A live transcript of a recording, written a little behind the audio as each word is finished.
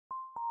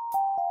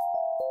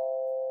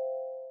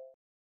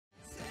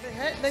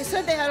They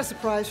said they had a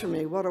surprise for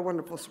me. What a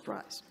wonderful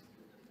surprise.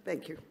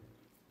 Thank you.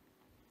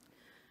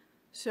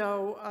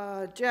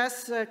 So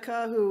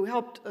Jessica, who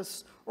helped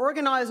us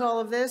organize all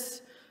of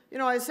this, you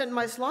know, I sent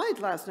my slides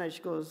last night.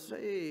 She goes,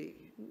 hey,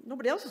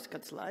 nobody else has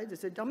got slides. I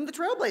said, I'm the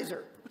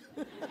trailblazer.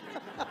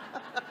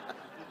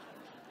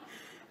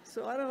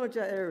 So I don't know,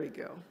 there we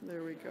go,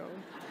 there we go.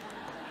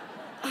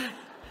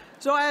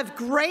 So I have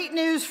great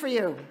news for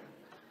you.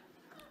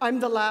 I'm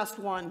the last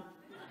one.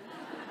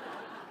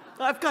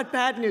 I've got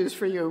bad news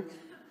for you.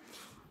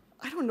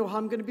 I don't know how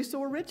I'm going to be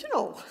so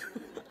original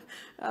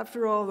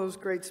after all those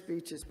great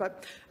speeches.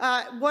 But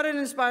what an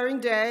inspiring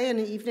day and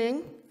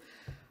evening,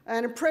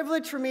 and a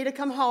privilege for me to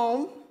come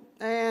home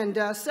and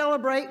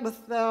celebrate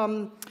with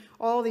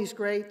all these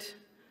great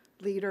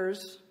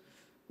leaders,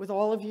 with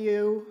all of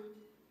you,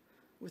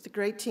 with the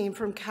great team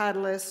from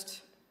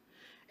Catalyst,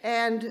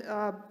 and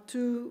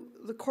to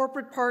the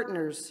corporate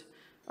partners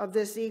of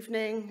this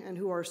evening and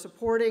who are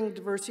supporting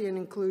diversity and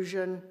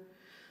inclusion.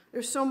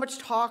 There's so much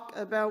talk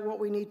about what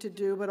we need to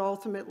do, but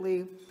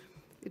ultimately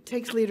it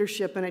takes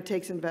leadership and it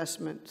takes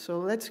investment. So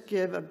let's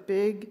give a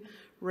big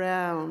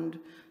round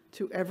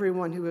to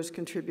everyone who has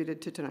contributed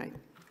to tonight.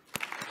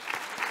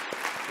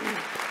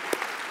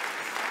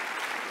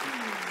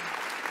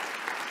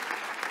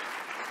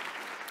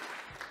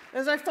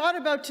 As I thought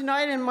about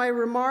tonight in my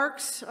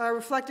remarks, I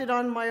reflected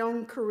on my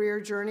own career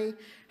journey.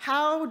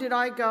 How did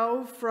I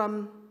go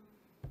from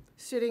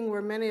sitting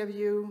where many of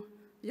you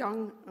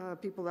young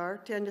people are?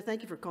 Tanya,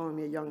 thank you for calling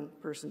me a young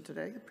person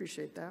today. I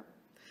appreciate that.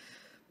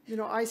 You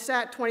know, I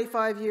sat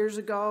 25 years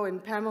ago in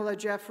Pamela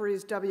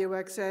Jeffries'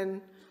 WXN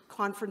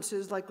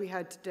conferences like we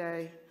had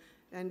today,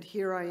 and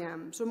here I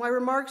am. So my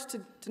remarks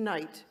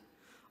tonight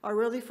are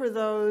really for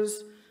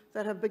those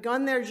that have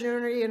begun their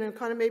journey and are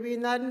kind of maybe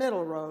in that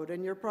middle road,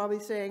 and you're probably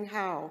saying,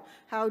 how?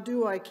 How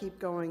do I keep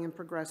going and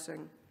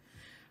progressing?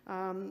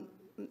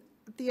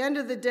 At the end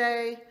of the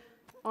day,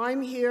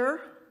 I'm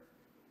here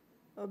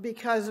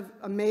because of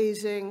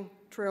amazing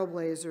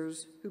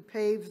trailblazers who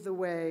paved the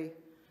way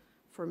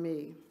for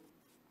me.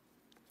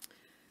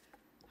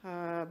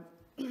 Sorry.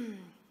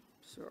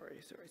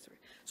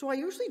 So I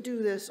usually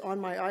do this on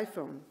my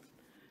iPhone,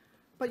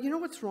 but you know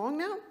what's wrong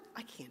now?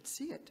 I can't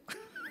see it.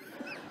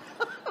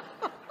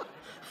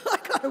 I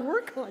got to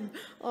work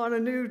on a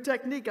new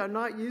technique. I'm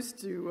not used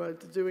to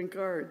doing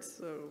cards.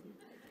 So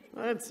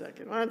one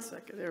second.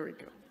 There we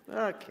go.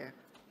 Okay.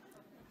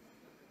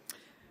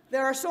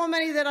 There are so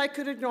many that I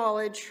could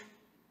acknowledge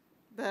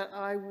that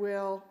I'm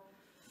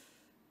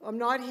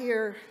not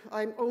here,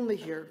 I'm only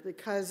here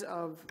because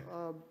of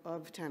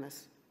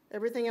tennis.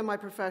 Everything in my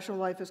professional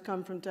life has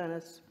come from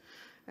tennis,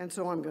 and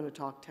so I'm going to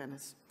talk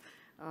tennis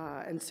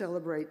and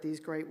celebrate these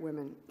great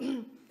women.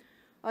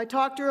 I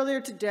talked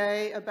earlier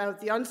today about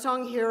the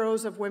unsung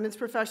heroes of women's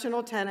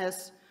professional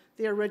tennis,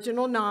 the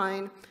original 9.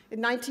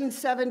 In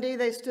 1970,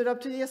 they stood up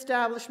to the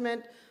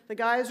establishment. The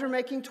guys were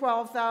making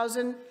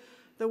 $12,000.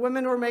 The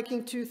women were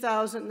making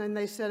 $2,000, and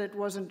they said it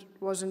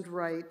wasn't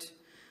right.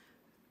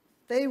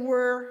 They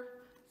were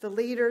the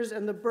leaders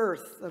and the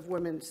birth of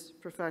women's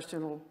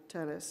professional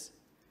tennis.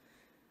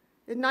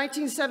 In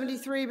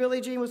 1973,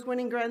 Billie Jean was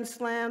winning Grand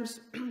Slams.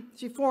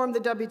 She formed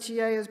the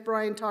WTA, as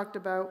Brian talked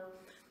about,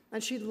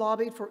 and she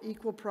lobbied for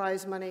equal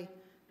prize money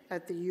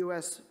at the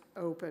US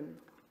Open.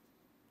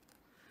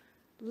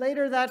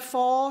 Later that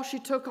fall, she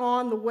took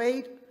on the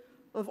weight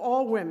of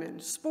all women.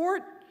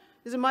 Sport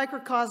is a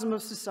microcosm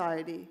of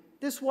society.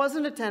 This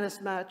wasn't a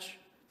tennis match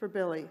for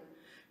Billie.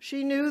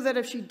 She knew that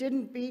if she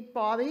didn't beat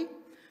Bobby,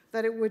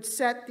 that it would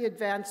set the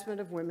advancement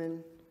of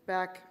women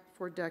back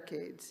for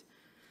decades.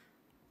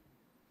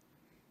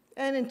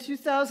 And in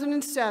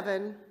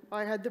 2007,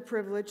 I had the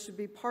privilege to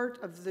be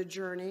part of the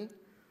journey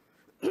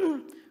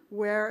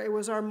where it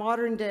was our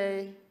modern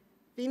day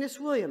Venus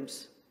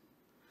Williams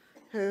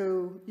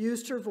who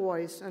used her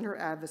voice and her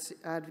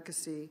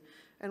advocacy,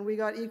 and we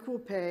got equal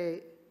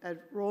pay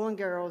at Roland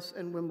Garros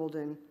and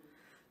Wimbledon.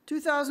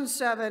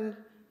 2007,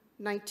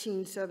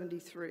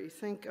 1973.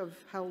 Think of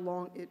how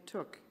long it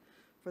took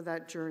for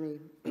that journey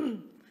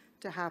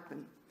to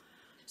happen.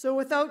 So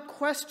without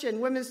question,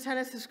 women's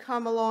tennis has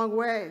come a long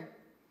way,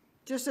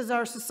 just as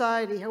our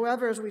society.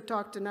 However, as we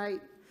talk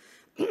tonight,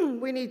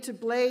 we need to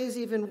blaze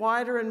even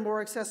wider and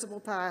more accessible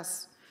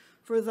paths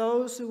for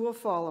those who will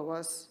follow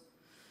us,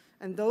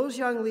 and those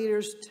young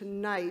leaders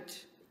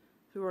tonight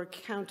who are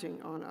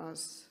counting on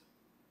us.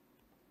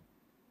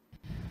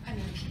 I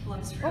mean, people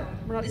in this room. Oh,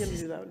 we're not going to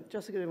do that one.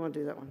 Jessica didn't want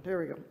to do that one. There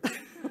we go.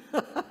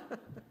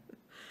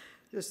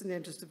 Just in the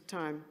interest of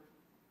time.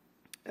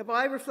 If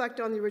I reflect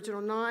on the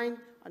original 9,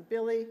 on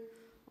Billie,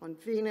 on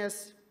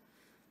Venus,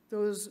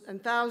 those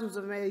and thousands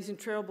of amazing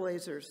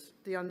trailblazers,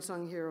 the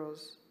unsung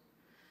heroes,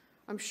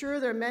 I'm sure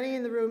there are many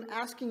in the room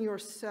asking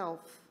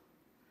yourself,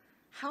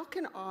 how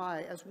can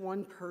I, as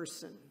one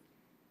person,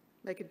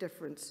 make a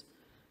difference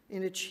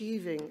in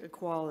achieving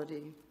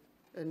equality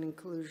and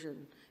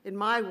inclusion in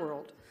my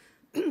world?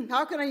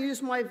 How can I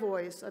use my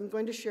voice? I'm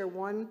going to share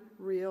one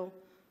real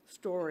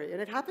story,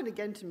 and it happened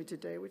again to me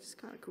today, which is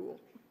kind of cool.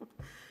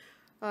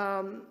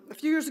 A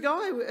few years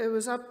ago, I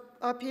was up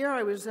up here,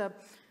 I was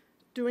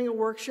doing a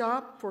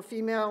workshop for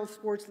female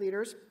sports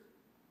leaders.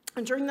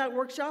 And during that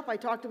workshop, I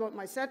talked about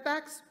my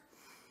setbacks,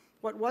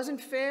 what wasn't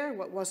fair,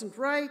 what wasn't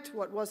right,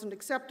 what wasn't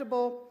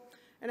acceptable,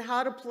 and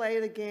how to play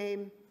the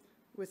game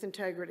with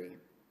integrity.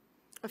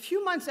 A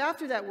few months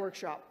after that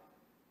workshop,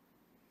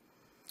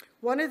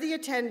 one of the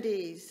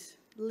attendees,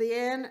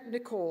 Leanne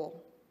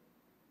Nicole,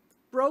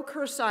 broke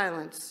her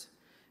silence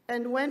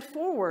and went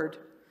forward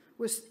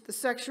with the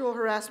sexual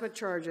harassment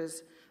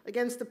charges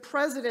against the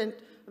president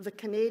of the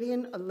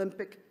Canadian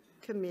Olympic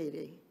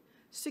Committee.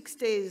 6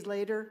 days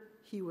later,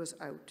 he was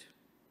out.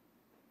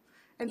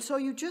 And so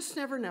you just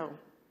never know.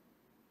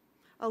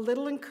 A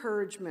little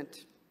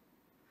encouragement,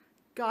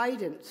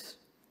 guidance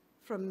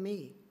from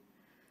me,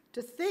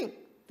 to think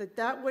that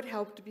that would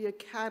help to be a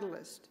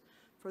catalyst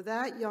for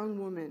that young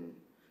woman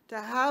to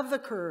have the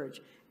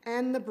courage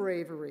and the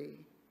bravery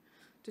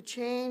to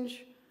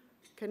change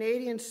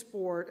Canadian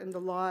sport and the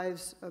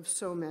lives of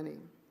so many.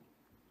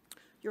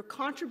 Your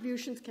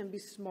contributions can be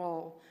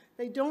small.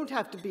 They don't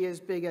have to be as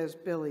big as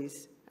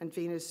Billy's and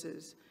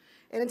Venus's.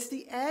 And it's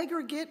the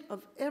aggregate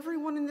of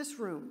everyone in this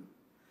room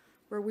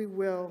where we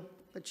will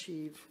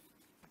achieve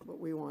what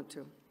we want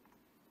to.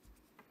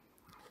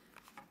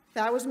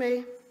 That was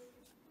me,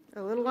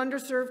 a little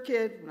underserved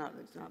kid.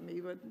 It's not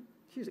me, but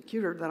she was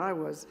cuter than I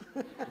was.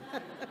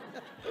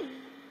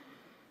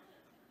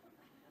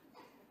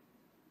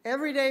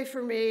 Every day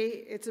for me,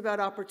 it's about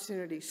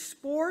opportunity.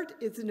 Sport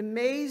is an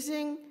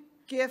amazing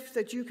gift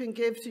that you can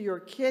give to your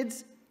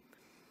kids.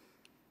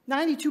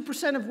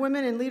 92% of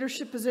women in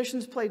leadership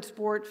positions played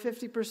sport.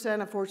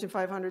 50% of Fortune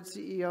 500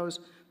 CEOs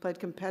played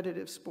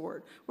competitive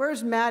sport.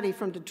 Where's Maddie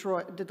from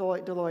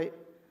Deloitte?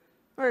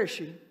 Where is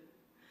she?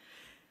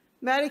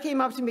 Maddie came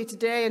up to me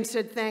today and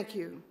said thank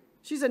you.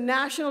 She's a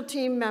national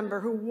team member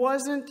who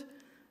wasn't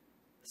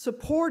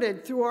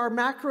supported through our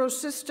macro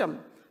system,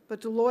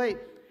 but Deloitte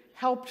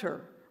helped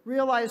her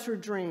realize her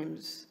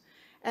dreams.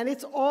 And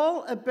it's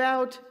all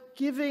about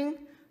giving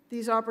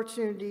these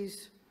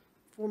opportunities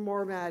for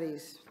more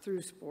Maddies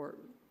through sport.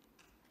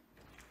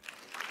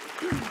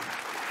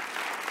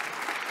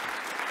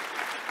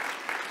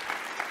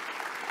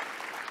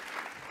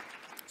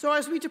 So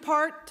as we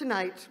depart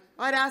tonight,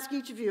 I'd ask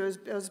each of you,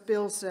 as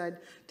Bill said,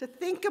 to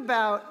think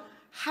about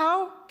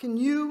how can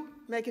you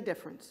make a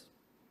difference?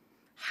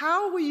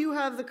 How will you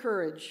have the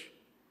courage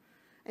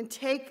and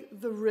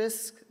take the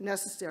risk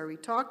necessary?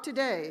 Talk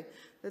today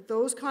that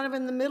those kind of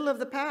in the middle of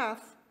the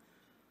path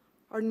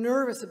are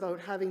nervous about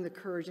having the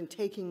courage and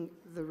taking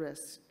the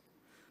risk.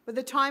 But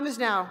the time is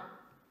now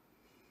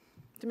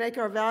to make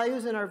our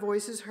values and our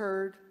voices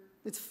heard.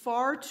 It's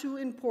far too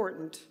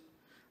important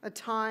a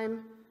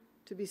time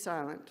to be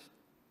silent.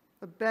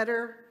 A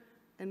better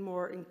and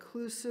more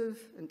inclusive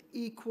and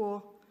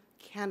equal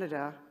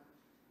Canada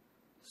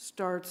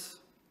starts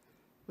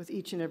with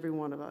each and every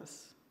one of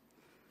us.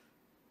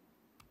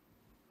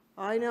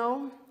 I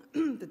know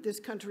that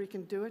this country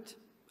can do it.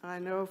 I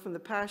know from the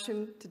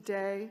passion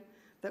today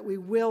that we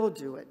will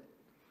do it.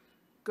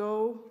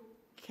 Go,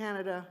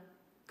 Canada,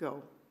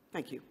 go.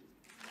 Thank you.